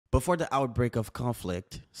Before the outbreak of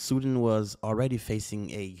conflict, Sudan was already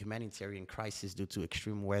facing a humanitarian crisis due to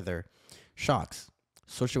extreme weather shocks,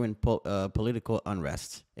 social and political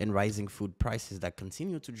unrest, and rising food prices that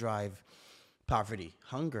continue to drive poverty,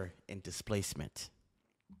 hunger, and displacement.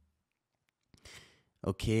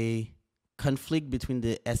 Okay. Conflict between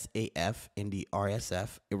the SAF and the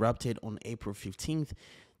RSF erupted on April 15th,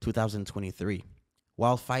 2023.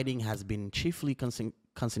 While fighting has been chiefly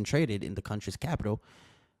concentrated in the country's capital,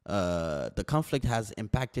 the conflict has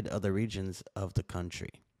impacted other regions of the country.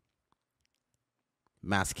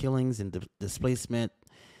 Mass killings and displacement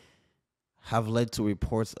have led to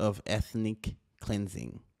reports of ethnic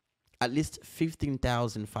cleansing. At least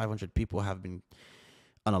 15,500 people have been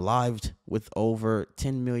unalived, with over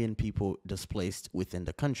 10 million people displaced within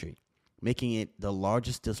the country, making it the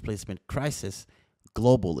largest displacement crisis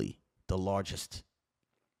globally, the largest.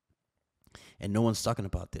 And no one's talking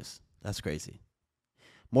about this. That's crazy.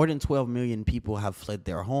 More than 12 million people have fled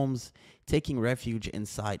their homes, taking refuge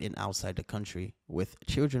inside and outside the country, with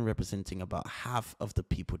children representing about half of the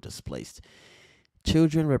people displaced.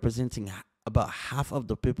 Children representing about half of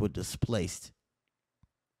the people displaced.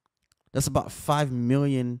 That's about 5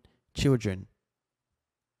 million children.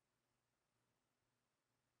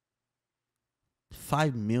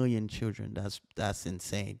 5 million children. That's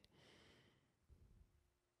insane.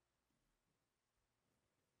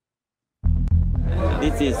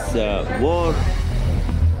 This is war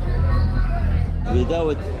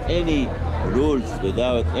without any rules,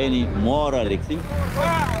 without any moral.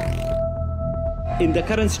 In the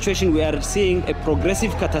current situation, we are seeing a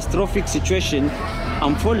progressive catastrophic situation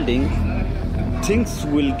unfolding. Things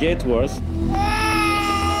will get worse.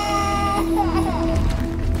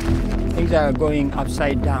 Things are going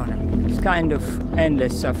upside down. It's kind of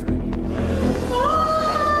endless suffering.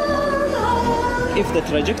 If the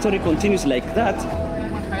trajectory continues like that,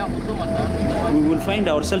 we will find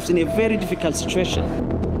ourselves in a very difficult situation.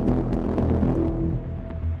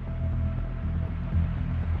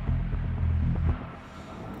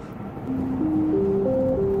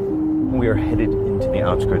 We are headed into the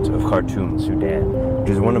outskirts of Khartoum, Sudan,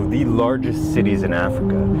 which is one of the largest cities in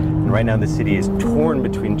Africa. And right now the city is torn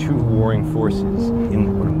between two warring forces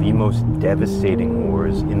in one of the most devastating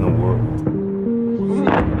wars in the world.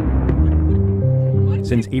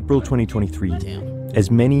 Since April 2023, as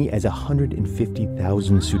many as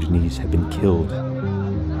 150,000 Sudanese have been killed.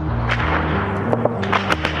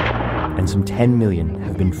 And some 10 million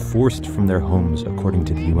have been forced from their homes, according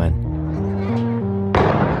to the UN.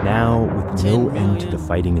 Now, with no end to the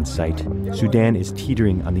fighting in sight, Sudan is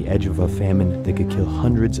teetering on the edge of a famine that could kill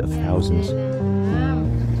hundreds of thousands,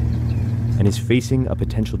 and is facing a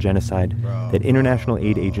potential genocide that international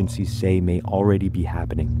aid agencies say may already be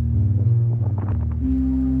happening.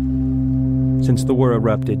 Since the war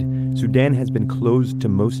erupted, Sudan has been closed to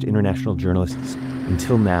most international journalists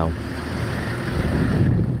until now.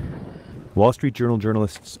 Wall Street Journal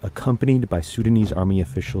journalists, accompanied by Sudanese army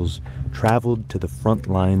officials, traveled to the front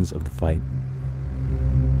lines of the fight.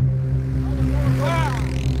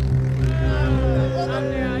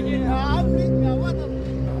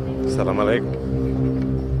 Salam alaikum.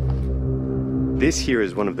 This here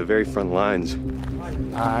is one of the very front lines.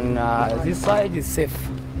 And this side is safe.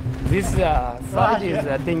 This side is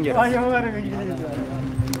dangerous.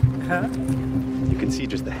 You can see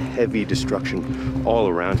just the heavy destruction all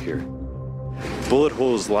around here. Bullet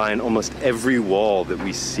holes line almost every wall that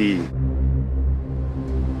we see.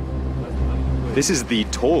 This is the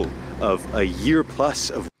toll of a year plus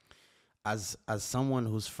of... As someone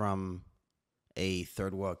who's from a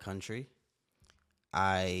third world country,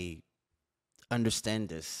 I understand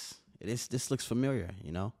this. This looks familiar,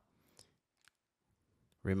 you know?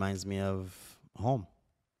 Reminds me of home.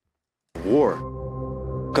 war.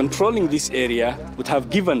 Controlling this area would have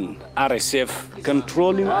given RSF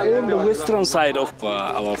controlling all the western side of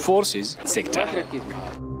our forces sector.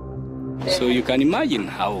 So you can imagine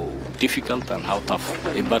how difficult and how tough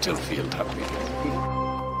a battlefield has been.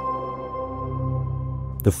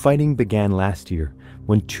 The fighting began last year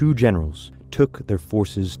when two generals took their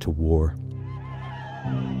forces to war.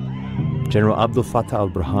 General Abdel Fattah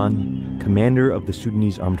al-Burhan, commander of the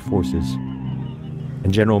Sudanese armed forces,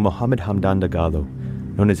 and General Mohammed Hamdan Dagalo,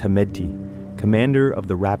 known as Hemedti, commander of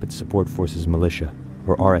the Rapid Support Forces Militia,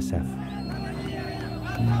 or RSF.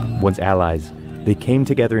 Once allies, they came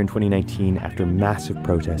together in 2019 after massive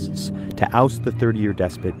protests to oust the 30-year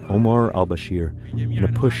despot Omar al-Bashir in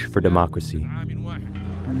a push for democracy.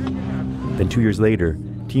 Then 2 years later,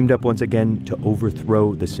 teamed up once again to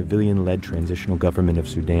overthrow the civilian-led transitional government of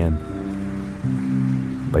Sudan.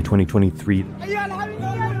 By 2023,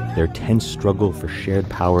 their tense struggle for shared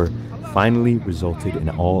power finally resulted in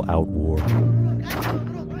all-out war.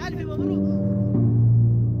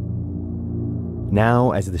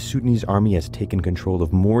 Now, as the Sudanese army has taken control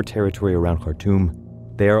of more territory around Khartoum,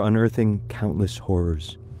 they are unearthing countless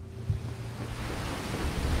horrors.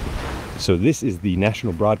 So this is the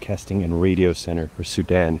National Broadcasting and Radio Center for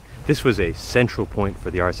Sudan. This was a central point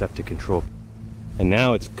for the RSF to control. And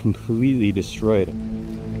now it's completely destroyed.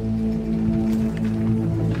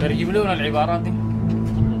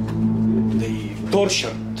 They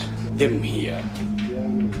tortured them here.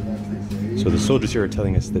 So the soldiers here are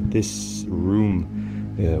telling us that this room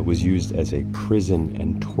was used as a prison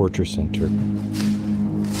and torture center.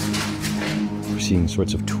 We're seeing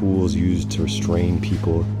sorts of tools used to restrain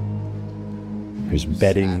people. There's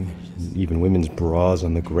bedding, even women's bras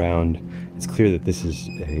on the ground. It's clear that this is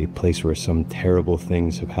a place where some terrible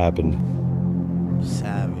things have happened.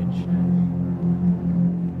 Savage.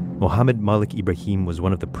 𝖁𝖆𝖊𝖍 was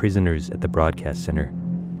one of the prisoners at the broadcast center.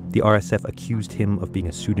 The RSF accused him of being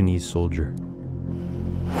a Sudanese soldier.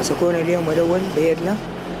 مسكونا اليوم الأول بيتنا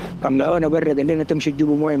طلعونا برا قال لنا تمشي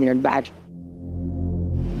تجيبوا مويه من البحر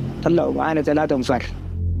طلعوا معانا 3 أنفار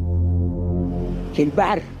في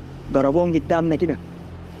البحر ضربوهم قدامنا كده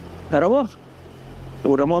ضربوهم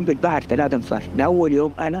ورموهم في البحر 3 أنفار ده أول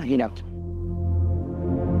يوم أنا هناك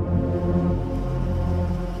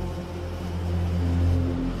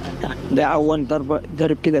ده أول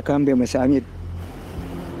ضرب كده كان بمسامير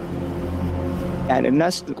يعني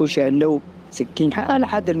الناس كل شيء له سكين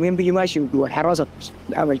لحد المهم بيجي ماشي والحراسة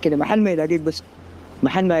عمل كده محل ما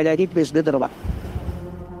يلاقيك بس بيضربك.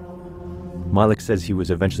 Malik says he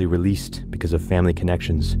was eventually released because of family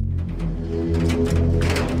connections.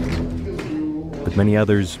 But many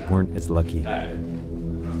others weren't as lucky.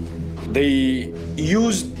 They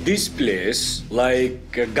used this place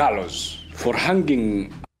like a gallows for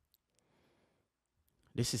hanging.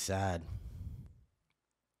 This is sad.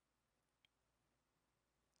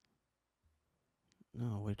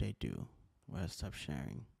 No, what did they do? Why stop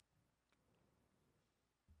sharing?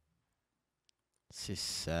 This is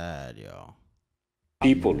sad, y'all.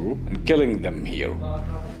 People and killing them here.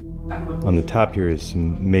 On the top here is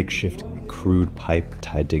some makeshift crude pipe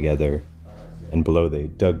tied together, and below they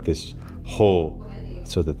dug this hole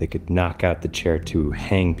so that they could knock out the chair to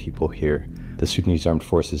hang people here. The Sudanese armed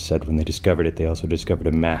forces said when they discovered it, they also discovered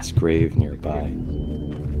a mass grave nearby.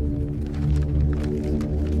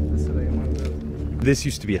 This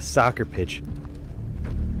used to be a soccer pitch.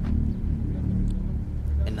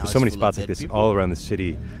 There's so many spots like this all around the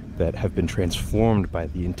city that have been transformed by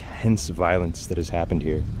the intense violence that has happened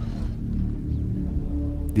here.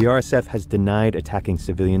 The RSF has denied attacking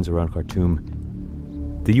civilians around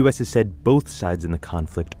Khartoum. The US has said both sides in the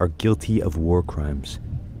conflict are guilty of war crimes.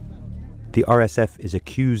 The RSF is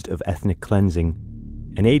accused of ethnic cleansing,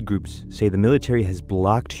 and aid groups say the military has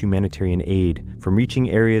blocked humanitarian aid from reaching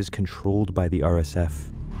areas controlled by the RSF.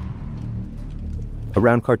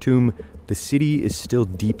 Around Khartoum, the city is still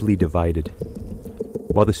deeply divided.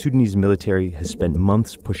 While the Sudanese military has spent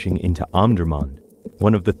months pushing into Omdurman,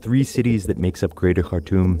 one of the 3 cities that makes up Greater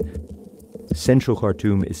Khartoum, central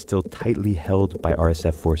Khartoum is still tightly held by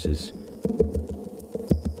RSF forces.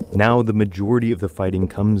 Now the majority of the fighting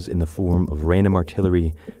comes in the form of random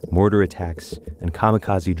artillery, mortar attacks, and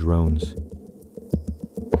kamikaze drones.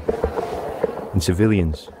 And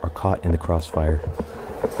civilians are caught in the crossfire.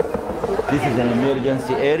 This is an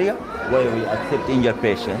emergency area where we accept injured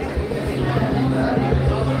patients.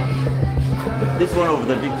 This one of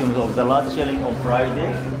the victims of the last shelling on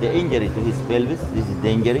Friday, the injury to his pelvis, this is the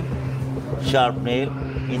injury. Sharp nail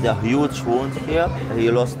in the huge wound here. He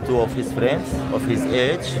lost 2 of his friends of his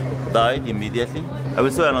age, died immediately. I will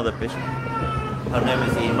show another patient. Her name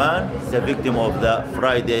is Iman. She's a victim of the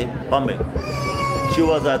Friday bombing. She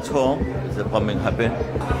was at home. The bombing happened,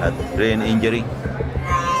 had brain injury,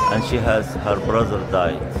 and she has her brother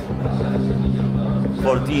died.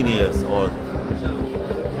 14 years old.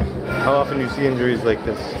 How often do you see injuries like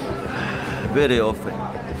this? Very often.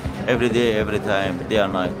 Every day, every time, day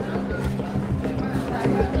and night.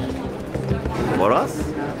 For us,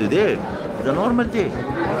 today, it's a normal day.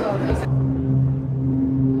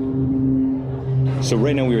 So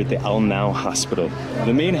right now we're at the 𝖂𝖆𝖊𝖍 hospital.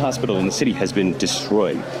 The main hospital in the city has been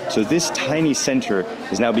destroyed. So this tiny center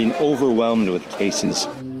is now being overwhelmed with cases.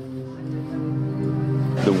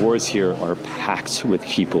 The wards here are packed with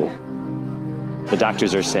people. The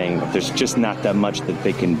doctors are saying that there's just not that much that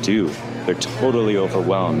they can do. They're totally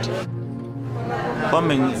overwhelmed.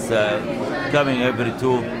 Bombing is coming every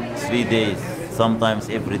 2-3 days, sometimes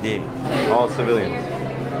every day. All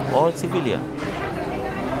civilians. All civilian.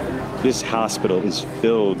 This hospital is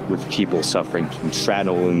filled with people suffering from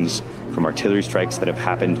shrapnel wounds, from artillery strikes that have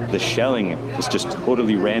happened. The shelling is just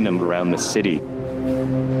totally random around the city.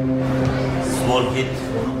 Small kid,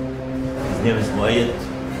 his name is 𝖁𝖍,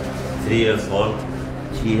 3 years old.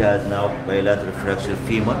 He has now bilateral fracture of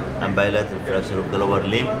femur and bilateral fracture of the lower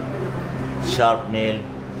limb, sharp nail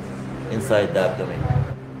inside the abdomen.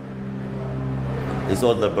 His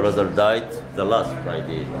older brother died the last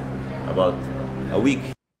Friday, about a week.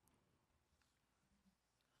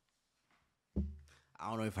 I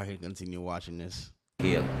don't know if I can continue watching this.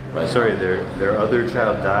 Here, right? Sorry, their other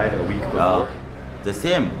child died a week before? The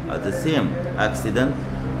same accident,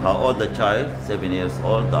 our older child, 7 years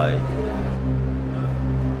old, died.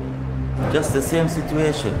 Just the same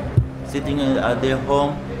situation, sitting at their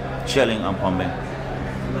home, shelling and bombing.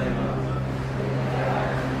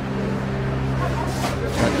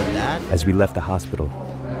 As we left the hospital,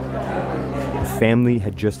 the family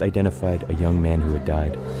had just identified a young man who had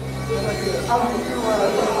died.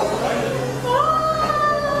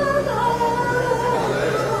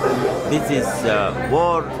 This is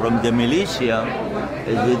war from the militia,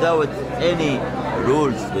 is without any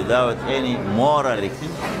rules, without any morality.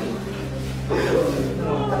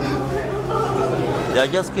 They are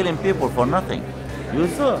just killing people for nothing. You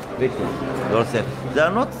saw victims yourself. They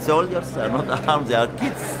are not soldiers, they are not armed, they are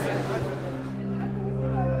kids.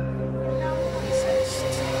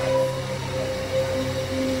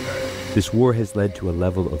 This war has led to a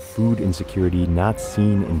level of food insecurity not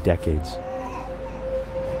seen in decades.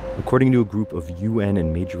 According to a group of UN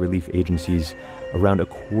and major relief agencies, around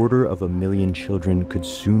 250,000 children could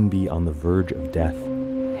soon be on the verge of death.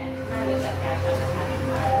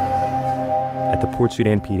 At the Port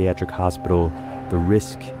Sudan Pediatric Hospital, the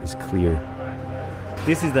risk is clear.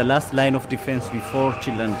 This is the last line of defense before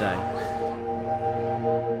children die.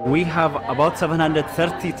 We have about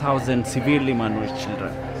 730,000 severely malnourished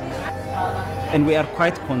children. And we are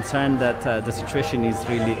quite concerned that the situation is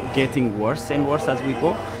really getting worse and worse as we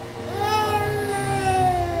go.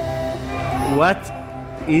 What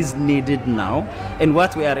is needed now and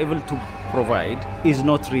what we are able to provide is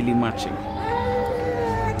not really matching.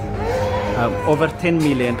 Over 10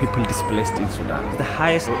 million people displaced in Sudan, the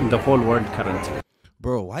highest in the whole world currently.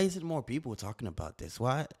 Bro, why isn't more people talking about this?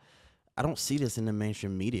 Why? I don't see this in the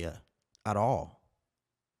mainstream media at all.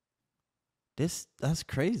 That's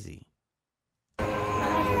crazy. In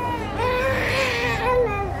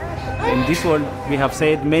this world, we have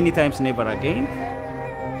said many times never again.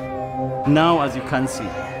 Now, as you can see,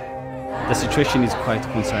 the situation is quite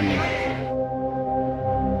concerning.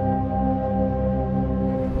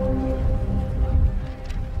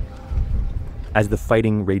 As the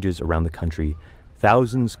fighting rages around the country,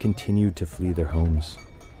 thousands continue to flee their homes.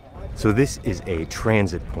 So this is a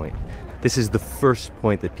transit point. This is the first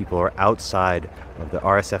point that people are outside of the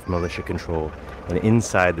RSF militia control and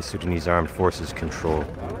inside the Sudanese armed forces control.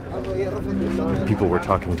 The people we're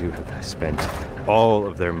talking to have spent all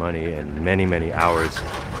of their money and many, many hours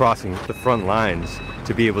crossing the front lines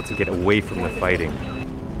to be able to get away from the fighting.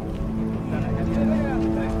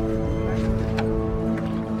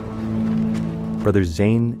 Brothers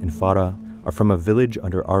Zain and Farah are from a village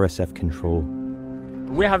under RSF control.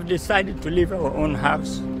 We have decided to leave our own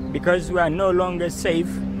house because we are no longer safe.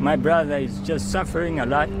 My brother is just suffering a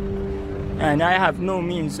lot, and I have no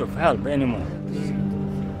means of help anymore.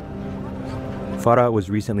 Farah was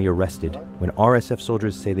recently arrested when RSF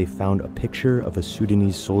soldiers say they found a picture of a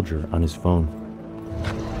Sudanese soldier on his phone.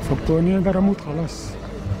 What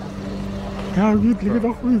are these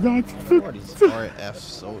RSF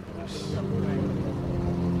soldiers?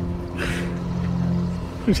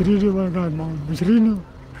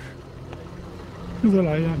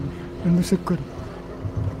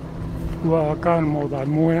 وكان موضع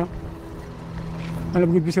المويه انا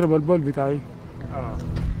بقيت بشرب البول بتاعي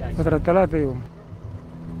فترة 3 يوم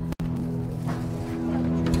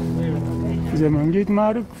زي ما جيت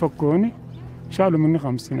مارك فكوني شالوا مني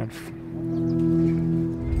 50,000.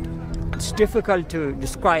 It's difficult to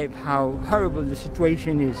describe how horrible the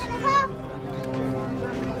situation is.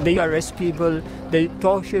 They arrest people, they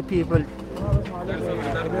torture people.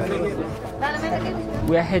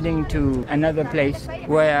 We're heading to another place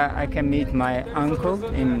where I can meet my uncle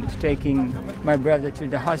in taking my brother to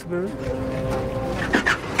the hospital.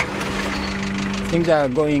 Things are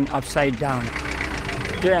going upside down.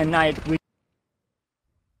 Day and night.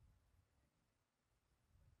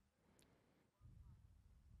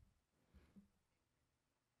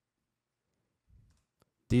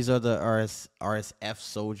 These are the RSF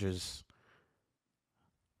soldiers.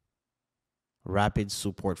 Rapid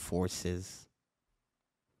Support Forces.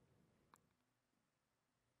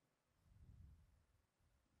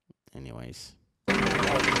 Anyways.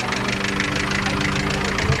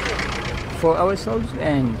 For ourselves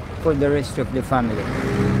and for the rest of the family.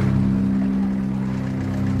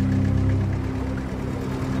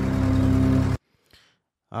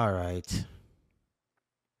 All right.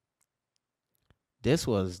 This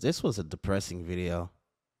was a depressing video.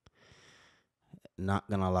 Not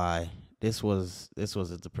gonna lie. This was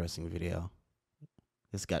a depressing video.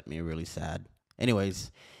 This got me really sad.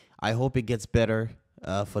 Anyways, I hope it gets better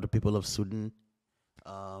for the people of Sudan.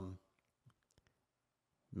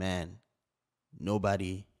 Man, no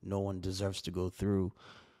one deserves to go through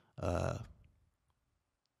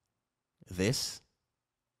this.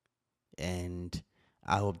 And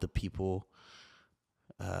I hope the people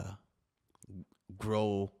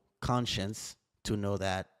grow conscience to know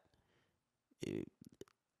that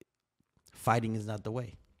fighting is not the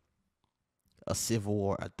way. A civil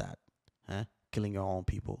war at that, huh? Killing your own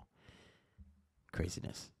people.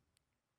 Craziness.